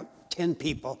pick out 10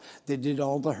 people that did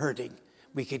all the hurting?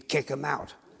 We could kick them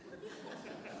out.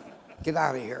 Get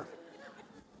out of here.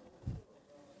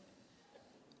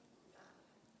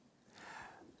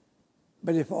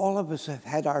 But if all of us have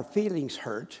had our feelings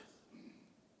hurt,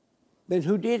 then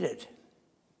who did it?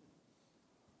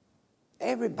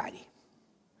 Everybody.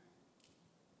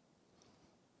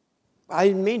 I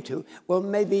didn't mean to. Well,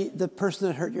 maybe the person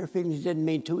that hurt your feelings didn't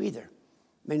mean to either.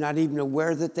 May not even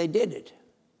aware that they did it.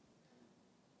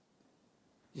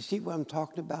 You see what I'm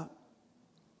talking about?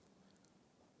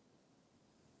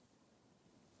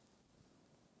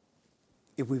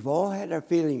 If we've all had our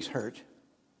feelings hurt,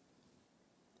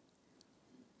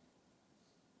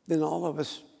 then all of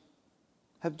us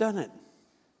have done it.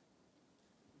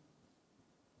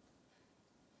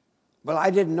 Well,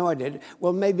 I didn't know I did it.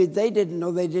 Well, maybe they didn't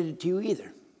know they did it to you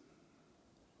either.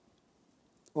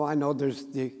 Well, I know there's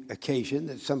the occasion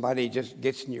that somebody just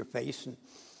gets in your face and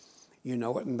you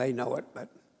know it and they know it, but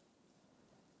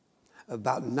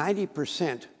about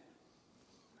 90%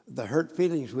 of the hurt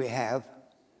feelings we have,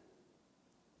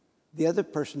 the other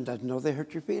person doesn't know they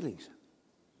hurt your feelings.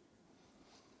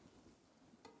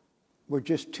 We're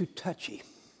just too touchy.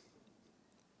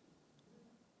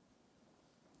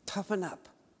 Toughen up.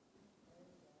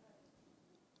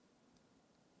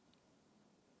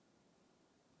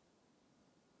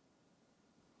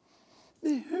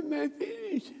 They hurt my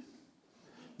feelings.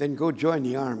 Then go join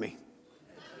the Army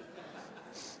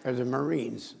or the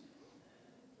Marines.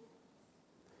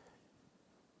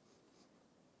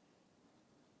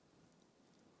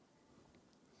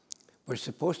 We're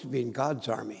supposed to be in God's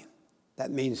army. That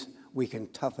means we can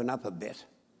toughen up a bit.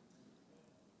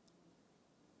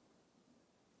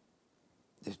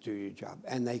 Just do your job.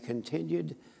 And they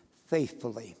continued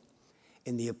faithfully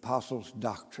in the apostles'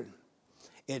 doctrine.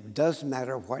 It does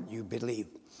matter what you believe.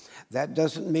 That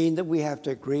doesn't mean that we have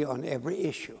to agree on every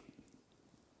issue.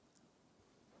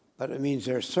 But it means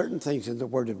there are certain things in the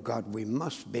Word of God we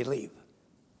must believe.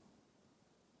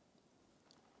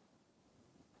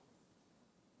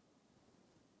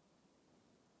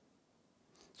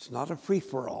 It's not a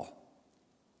free-for-all.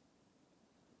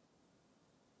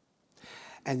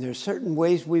 And there are certain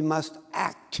ways we must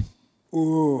act.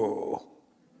 Ooh.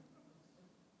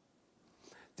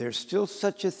 There's still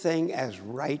such a thing as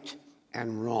right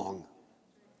and wrong.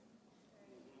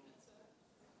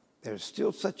 There's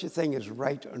still such a thing as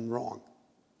right and wrong.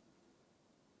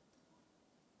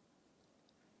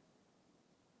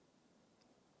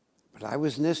 But I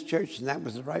was in this church, and that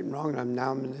was the right and wrong, and I'm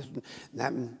now in this and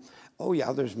that. And, oh,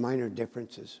 yeah, there's minor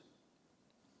differences.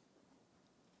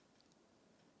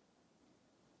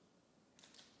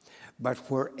 But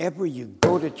wherever you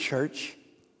go to church,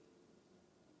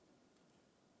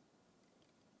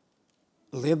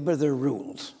 live by the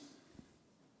rules.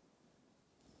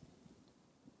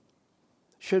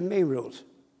 Shouldn't be rules.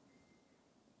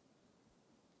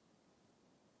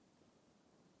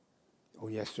 Oh,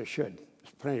 yes, there should.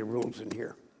 There's plenty of rules in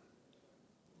here.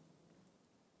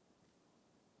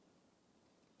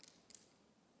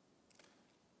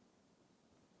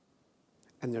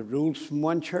 And the rules from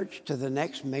one church to the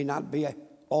next may not be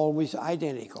always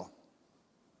identical.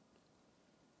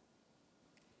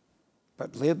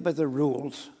 But live by the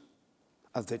rules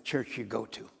of the church you go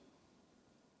to,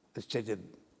 instead of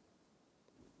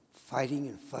fighting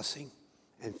and fussing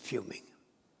and fuming.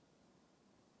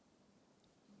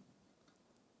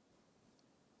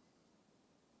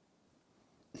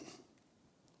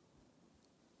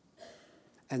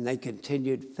 And they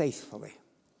continued faithfully.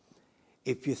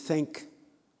 If you think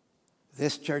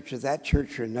this church or that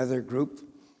church or another group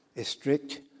is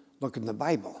strict, look in the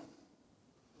Bible.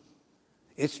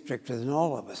 It's stricter than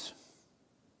all of us.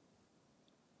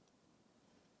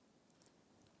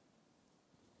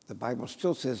 The Bible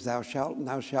still says, thou shalt and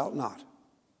thou shalt not.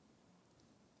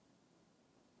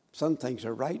 Some things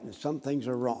are right and some things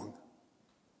are wrong.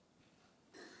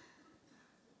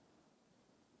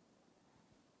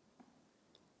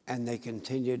 And they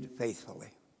continued faithfully.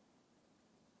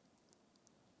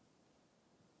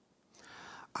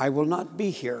 I will not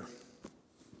be here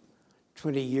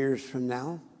 20 years from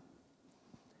now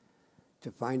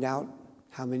to find out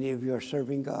how many of you are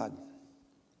serving God.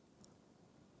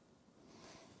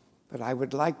 But I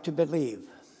would like to believe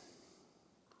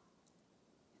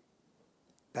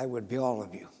that would be all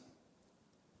of you,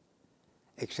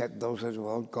 except those that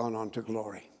have gone on to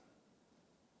glory.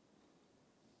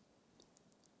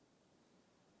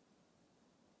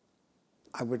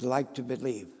 I would like to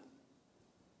believe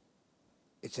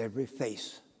it's every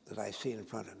face that I see in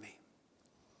front of me.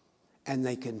 And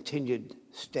they continued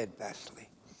steadfastly,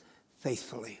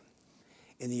 faithfully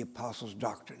in the apostles'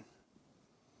 doctrine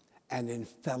and in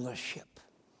fellowship.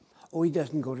 Oh, he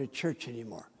doesn't go to church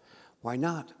anymore. Why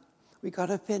not? We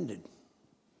got offended.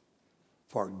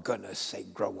 For goodness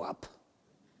sake, grow up.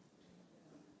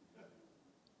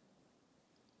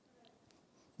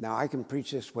 Now, I can preach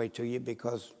this way to you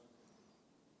because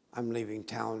I'm leaving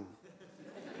town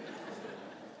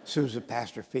as soon as the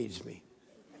pastor feeds me.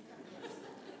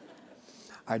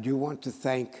 I do want to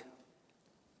thank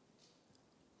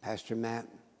Pastor Matt,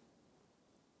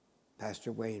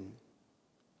 Pastor Wayne,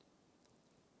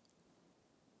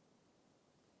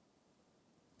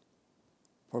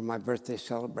 for my birthday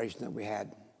celebration that we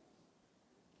had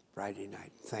Friday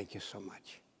night. Thank you so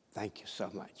much. Thank you so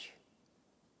much.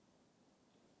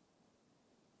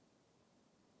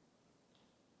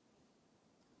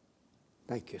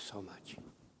 Thank you so much.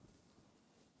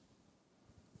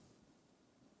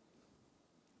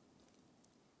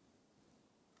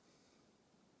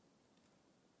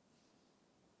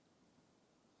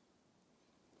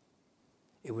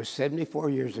 It was 74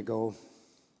 years ago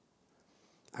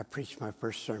I preached my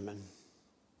first sermon.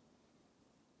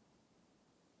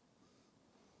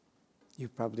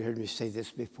 You've probably heard me say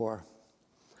this before.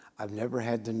 I've never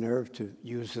had the nerve to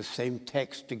use the same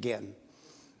text again,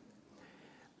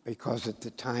 because at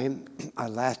the time I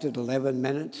lasted 11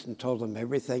 minutes and told them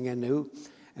everything I knew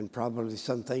and probably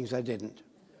some things I didn't.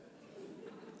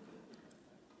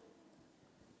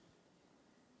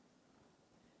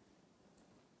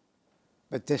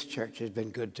 But this church has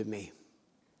been good to me.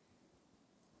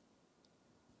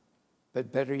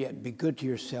 But better yet, be good to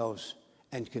yourselves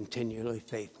and continually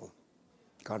faithful.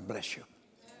 God bless you.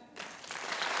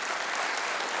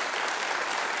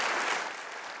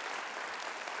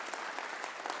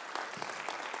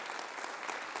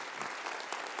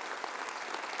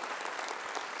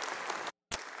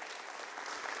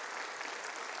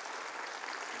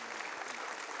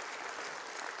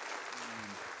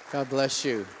 God bless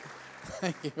you.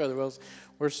 Thank you, Brother Wilson.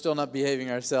 We're still not behaving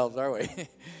ourselves, are we?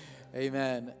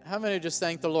 Amen. How many just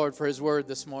thank the Lord for his word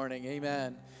this morning?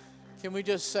 Amen. Can we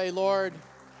just say, Lord,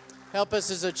 help us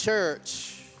as a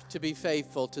church to be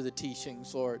faithful to the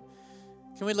teachings, Lord.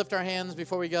 Can we lift our hands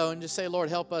before we go and just say, Lord,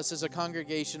 help us as a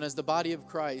congregation, as the body of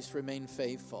Christ, remain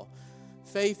faithful.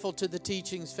 Faithful to the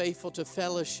teachings, faithful to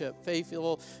fellowship,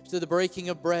 faithful to the breaking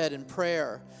of bread and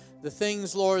prayer. The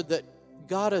things, Lord, that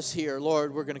got us here,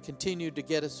 Lord, we're going to continue to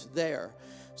get us there.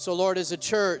 So, Lord, as a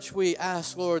church, we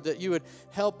ask, Lord, that you would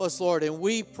help us, Lord, and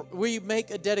we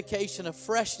make a dedication, a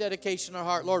fresh dedication in our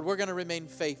heart. Lord, we're going to remain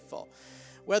faithful.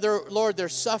 Whether, Lord,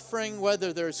 there's suffering,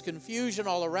 whether there's confusion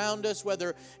all around us,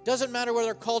 doesn't matter what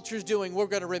our culture is doing, we're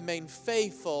going to remain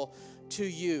faithful to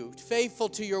you, faithful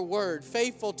to your word,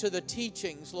 faithful to the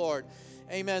teachings, Lord,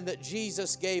 amen, that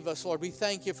Jesus gave us, Lord. We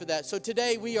thank you for that. So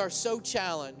today we are so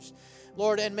challenged,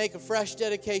 Lord, and make a fresh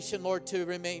dedication, Lord, to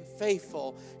remain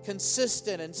faithful,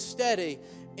 consistent, and steady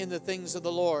in the things of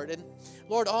the Lord. And,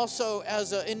 Lord, also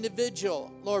as an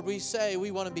individual, Lord, we say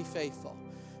we want to be faithful.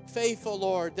 Faithful,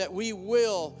 Lord, that we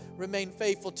will remain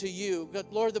faithful to you.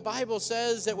 But, Lord, the Bible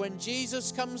says that when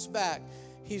Jesus comes back,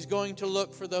 he's going to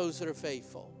look for those that are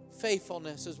faithful.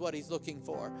 Faithfulness is what he's looking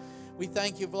for. We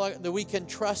thank you that we can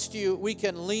trust you. We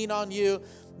can lean on you.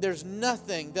 There's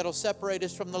nothing that'll separate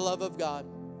us from the love of God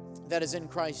that is in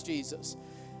Christ Jesus.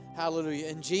 Hallelujah.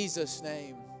 In Jesus'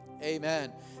 name,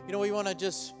 amen. You know, we want to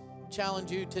just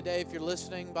challenge you today, if you're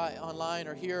listening by online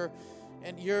or here,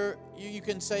 and you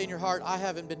can say in your heart, I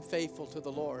haven't been faithful to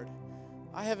the Lord.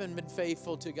 I haven't been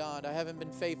faithful to God. I haven't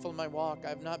been faithful in my walk.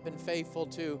 I've not been faithful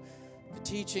to the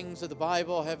teachings of the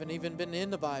Bible. I haven't even been in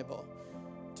the Bible.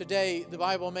 Today, the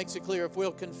Bible makes it clear, if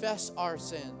we'll confess our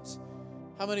sins,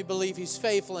 how many believe he's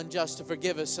faithful and just to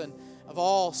forgive us and of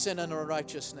all sin and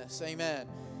unrighteousness? Amen.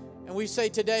 And we say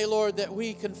today, Lord, that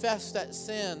we confess that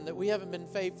sin, that we haven't been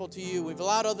faithful to you. We've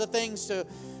allowed other things to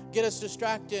get us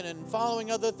distracted and following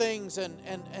other things.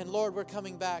 And Lord, we're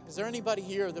coming back. Is there anybody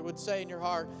here that would say in your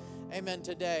heart, amen,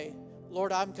 today,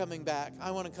 Lord, I'm coming back.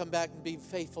 I want to come back and be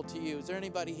faithful to you. Is there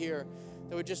anybody here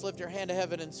that would just lift your hand to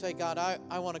heaven and say, God,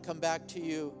 I want to come back to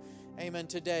you amen,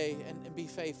 today and be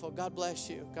faithful. God bless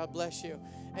you. God bless you.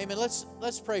 Amen.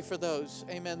 Let's pray for those,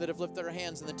 amen, that have lifted their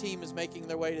hands and the team is making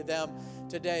their way to them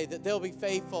today, that they'll be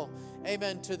faithful,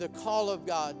 amen, to the call of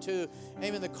God, to,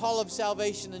 amen, the call of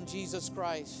salvation in Jesus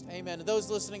Christ. Amen. And those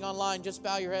listening online, just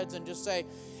bow your heads and just say,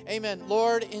 amen.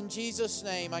 Lord, in Jesus'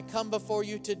 name, I come before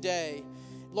you today.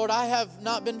 Lord, I have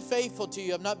not been faithful to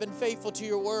you. I've not been faithful to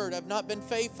your word. I've not been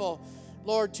faithful,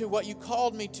 Lord, to what you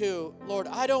called me to. Lord,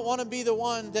 I don't want to be the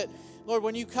one that, Lord,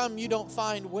 when you come, you don't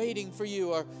find waiting for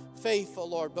you or faithful,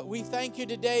 Lord. But we thank you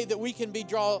today that we can be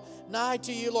drawn nigh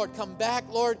to you, Lord. Come back,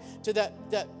 Lord, to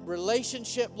that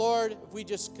relationship, Lord, if we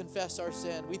just confess our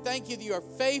sin. We thank you that you are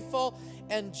faithful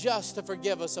and just to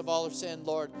forgive us of all our sin,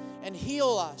 Lord, and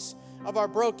heal us of our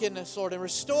brokenness, Lord, and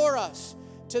restore us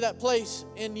to that place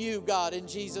in you, God, in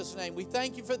Jesus' name. We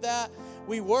thank you for that.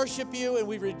 We worship you and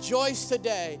we rejoice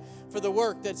today for the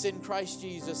work that's in Christ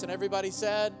Jesus. And everybody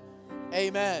said,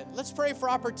 amen. Let's pray for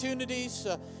opportunities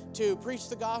to preach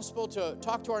the gospel, to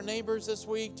talk to our neighbors this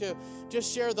week, to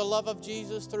just share the love of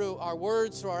Jesus through our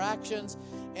words, through our actions.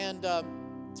 And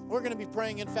we're going to be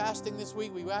praying and fasting this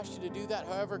week. We ask you to do that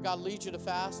however God leads you to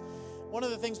fast. One of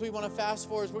the things we want to fast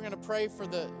for is we're going to pray for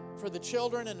the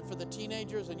children and for the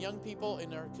teenagers and young people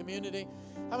in our community.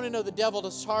 How many know the devil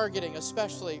is targeting,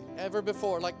 especially ever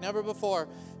before, like never before,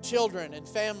 children and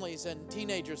families and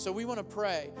teenagers? So we want to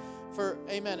pray for,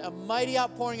 amen, a mighty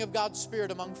outpouring of God's Spirit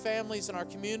among families in our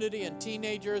community and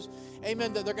teenagers.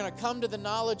 Amen, that they're going to come to the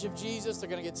knowledge of Jesus. They're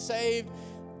going to get saved.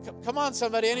 Come on,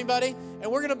 somebody, anybody? And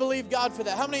we're going to believe God for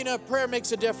that. How many know prayer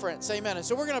makes a difference? Amen. And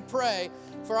so we're going to pray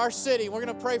for our city. We're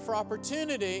going to pray for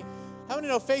opportunity. How many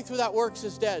know faith without works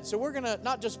is dead? So we're going to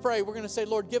not just pray, we're going to say,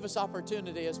 Lord, give us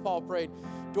opportunity, as Paul prayed,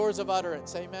 doors of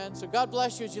utterance. Amen. So God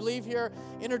bless you as you leave here.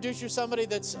 Introduce you to somebody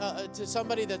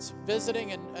that's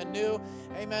visiting and new.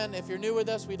 Amen. If you're new with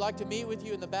us, we'd like to meet with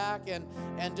you in the back and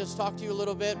just talk to you a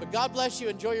little bit. But God bless you.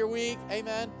 Enjoy your week.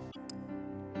 Amen.